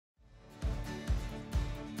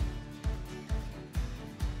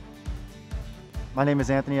My name is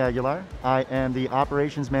Anthony Aguilar. I am the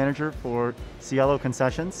operations manager for Cielo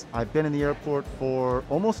Concessions. I've been in the airport for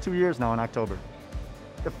almost 2 years now in October.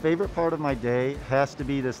 The favorite part of my day has to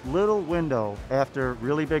be this little window after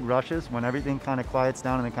really big rushes when everything kind of quiets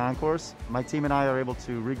down in the concourse. My team and I are able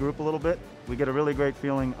to regroup a little bit. We get a really great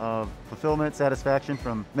feeling of fulfillment, satisfaction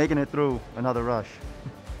from making it through another rush.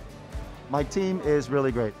 My team is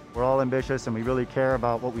really great. We're all ambitious and we really care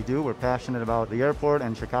about what we do. We're passionate about the airport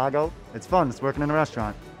and Chicago. It's fun, it's working in a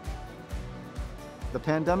restaurant. The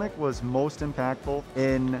pandemic was most impactful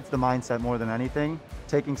in the mindset more than anything.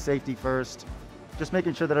 Taking safety first, just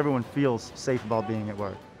making sure that everyone feels safe about being at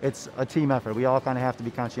work. It's a team effort. We all kind of have to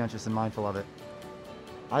be conscientious and mindful of it.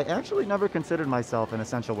 I actually never considered myself an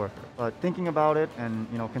essential worker, but thinking about it and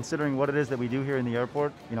considering what it is that we do here in the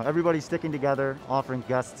airport, everybody's sticking together, offering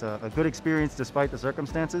guests a good experience despite the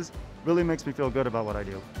circumstances, really makes me feel good about what I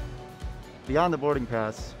do. Beyond the boarding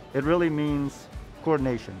pass, it really means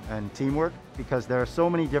coordination and teamwork because there are so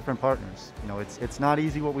many different partners. It's not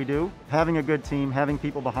easy what we do. Having a good team, having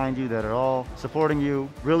people behind you that are all supporting you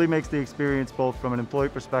really makes the experience both from an employee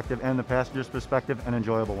perspective and the passenger's perspective an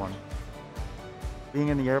enjoyable one. Being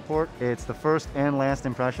in the airport, it's the first and last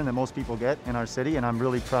impression that most people get in our city, and I'm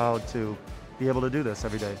really proud to be able to do this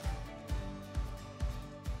every day.